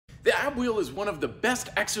ab wheel is one of the best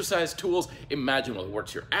exercise tools imaginable. It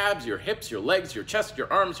works your abs, your hips, your legs, your chest,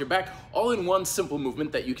 your arms, your back, all in one simple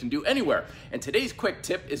movement that you can do anywhere. And today's quick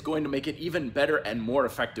tip is going to make it even better and more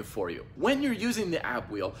effective for you. When you're using the ab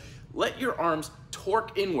wheel, let your arms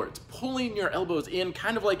torque inwards, pulling your elbows in,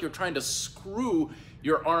 kind of like you're trying to screw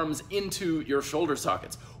your arms into your shoulder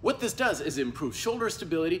sockets. What this does is improve shoulder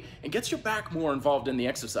stability and gets your back more involved in the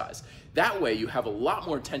exercise. That way you have a lot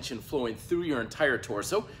more tension flowing through your entire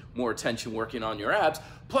torso, more tension working on your abs,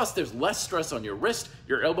 plus there's less stress on your wrist,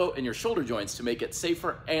 your elbow, and your shoulder joints to make it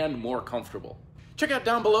safer and more comfortable. Check out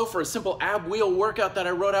down below for a simple ab wheel workout that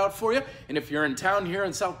I wrote out for you. And if you're in town here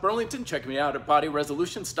in South Burlington, check me out at Body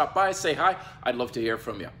Resolution. Stop by, say hi. I'd love to hear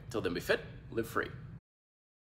from you. Till then, be fit, live free.